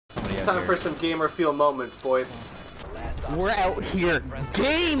time for some gamer feel moments, boys. We're out here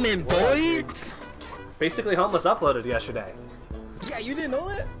gaming, boys! Basically, Homeless uploaded yesterday. Yeah, you didn't know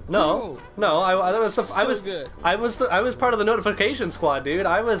that? No, no, I was good. I was part of the notification squad, dude.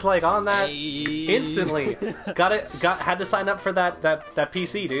 I was like on that instantly. Had to sign up for that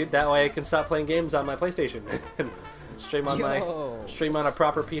PC, dude. That way I can stop playing games on my PlayStation and stream on a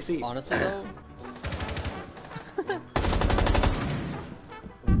proper PC. Honestly though.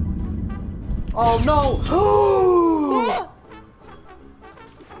 Oh no!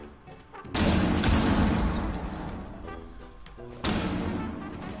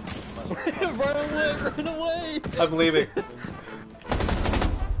 Run away! I'm leaving.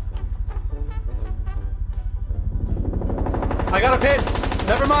 I got a pin!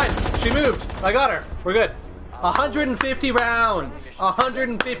 Never mind! She moved! I got her! We're good. 150 rounds!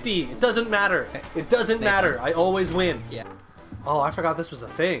 150! It doesn't matter. It doesn't matter. I always win. Yeah. Oh, I forgot this was a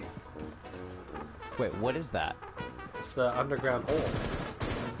thing. Wait, what is that? It's the underground hole.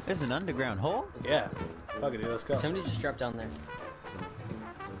 There's an underground hole? Yeah. Fuck it, dude. Let's go. Somebody just dropped down there.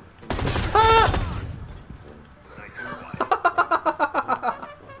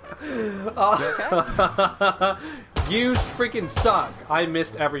 You freaking suck. I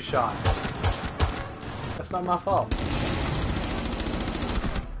missed every shot. That's not my fault.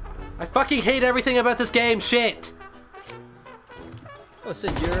 I fucking hate everything about this game. Shit. Oh,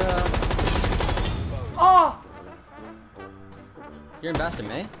 Sid, you're Oh! You're in bathroom,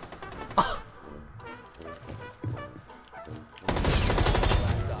 eh?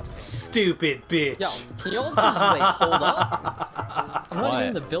 Stupid bitch. Yo, can y'all just wait, hold up? I'm not even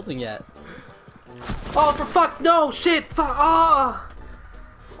in the building yet. Oh, for fuck, no, shit, fuck, oh.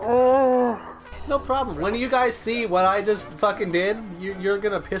 Oh. No problem. When you guys see what I just fucking did, you're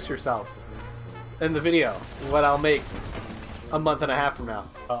gonna piss yourself in the video. What I'll make a month and a half from now.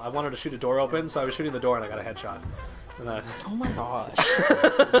 I wanted to shoot a door open, so I was shooting the door and I got a headshot. And oh my gosh.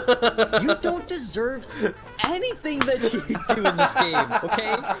 You don't deserve anything that you do in this game,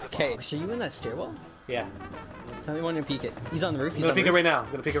 okay? Okay, so you in that stairwell? Yeah. Tell me when to peek it. He's on the roof, I'm gonna peek it right now.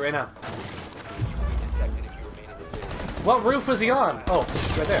 I'm gonna peek it right now. What roof was he on? Oh,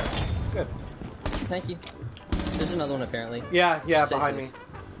 right there. Good. Thank you. There's another one apparently. Yeah, Stay behind safe. me.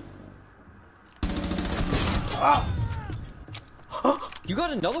 Oh! You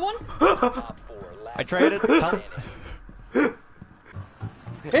got another one? I tried it. Help.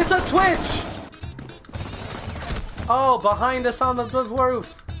 It's a Twitch! Oh, behind us on the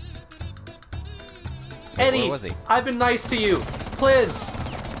roof. Eddie, where was he? I've been nice to you. Please.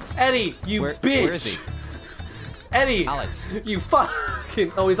 Eddie, you bitch. Where is he? Eddie, Alex. you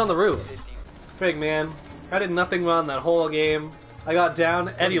fucking... Oh, he's on the roof. Frig, man. I did nothing wrong that whole game. I got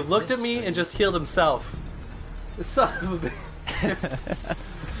down. Eddie looked at me and just healed himself. Son of a bitch.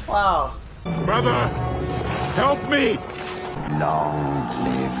 Wow. Brother, help me! Long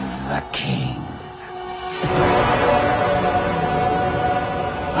live the king.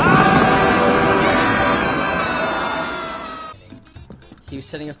 He was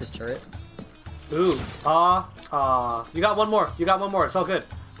setting up his turret. Ooh. You got one more. You got one more. It's all good.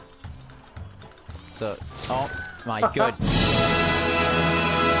 So, oh my goodness.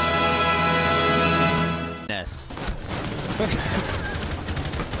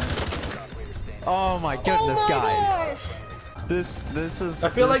 Oh my goodness, guys. This is. I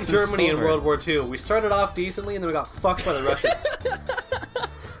feel like is Germany in silver. World War II. We started off decently and then we got fucked by the Russians.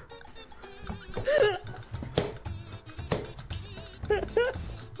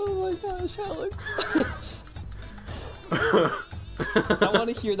 Oh my gosh, Alex. I want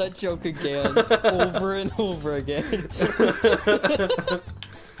to hear that joke again, over and over again.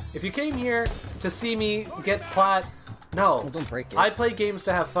 If you came here to see me get plat, no. Well, don't break it. I play games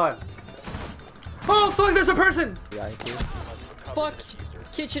to have fun. Oh fuck, there's a person! Fuck!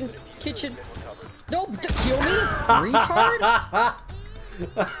 Kitchen! No! Kill me! Retard!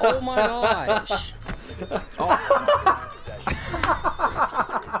 Oh my gosh!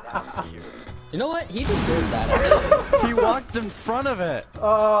 You know what? He deserved that, actually. He walked in front of it.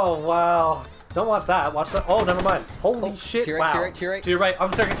 Oh wow. Don't watch that. Watch that. Oh, never mind. Holy shit! To your wow. right, to your right. To your right.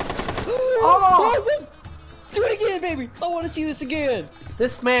 I'm sorry. Oh! Do it again, baby! I want to see this again.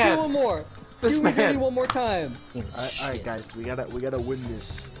 This man. Do one more. This Do man. it dirty one more time. Alright guys, we gotta win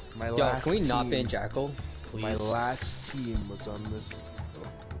this. Yo, can we not ban Jackal? Please. My last team was on this.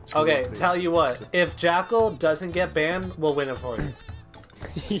 Okay, tell you what. If Jackal doesn't get banned, we'll win it for you.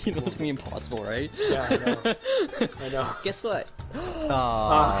 You know it's gonna be impossible, right? Yeah, I know. I know. Guess what?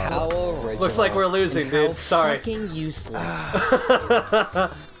 Aw. How original. Looks like we're losing, and dude. how Sorry. Fucking useless.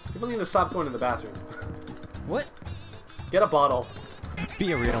 People need to stop going to the bathroom. What? Get a bottle.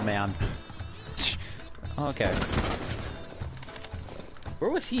 Be a real man. Okay.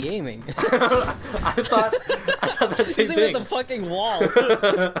 Where was he aiming? I thought the same He's aiming thing. at the fucking wall.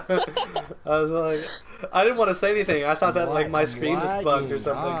 I was like, I didn't want to say anything. I thought that like my screen was bugged or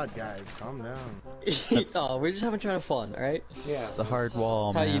something. God, guys, calm down. Oh, we're just having trying to fun, alright? Yeah. It's a hard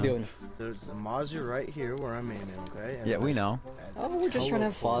wall, How man. you doing? There's a Mozzie right here where I'm aiming, okay? And Yeah, we know. Oh, we're just trying to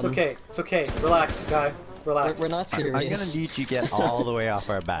have fun. It's okay. It's okay. Relax, guy. Relax. We're not serious. I'm gonna need you to get all the way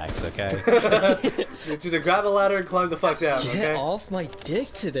off our backs, okay? Need you to grab a ladder and climb the fuck down, Get okay? off my dick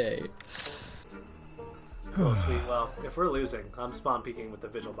today. Oh, sweet. Well, if we're losing, I'm spawn peeking with the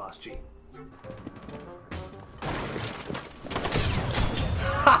Vigil Boss G. Bro,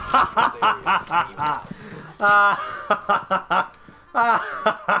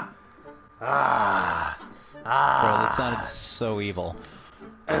 that sounded so evil.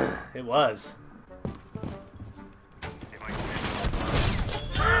 It was.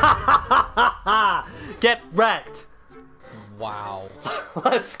 Get wrecked! Wow.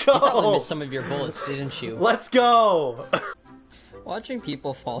 Let's go! You probably missed some of your bullets, didn't you? Let's go! Watching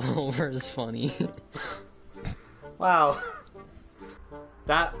people fall over is funny. Wow.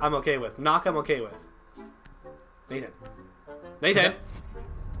 That I'm okay with. Knock I'm okay with. Nathan. Nathan!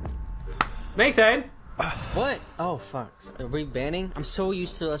 Nathan! What? Oh, fuck. Are we banning? I'm so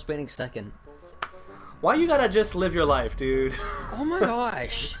used to us banning second. Why you gotta just live your life, dude? Oh my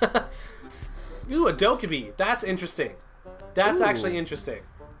gosh. Ooh, a Dokkaebi. That's interesting. That's Ooh. actually interesting.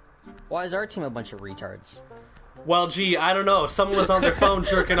 Why is our team a bunch of retards? Well, gee, I don't know. Someone was on their phone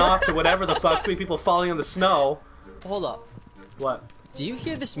jerking off to whatever the fuck, 3 people falling in the snow. Hold up. What? Do you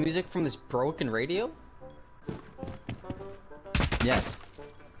hear this music from this broken radio? Yes.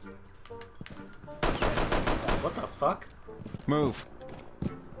 What the fuck? Move.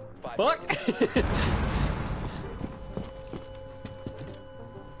 Fuck!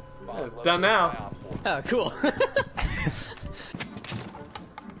 It's done now. Oh, cool.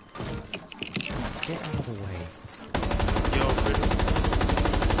 Get out of the way.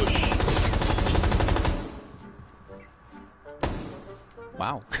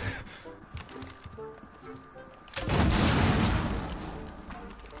 Wow.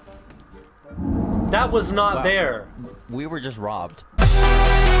 That was not Wow. there. We were just robbed.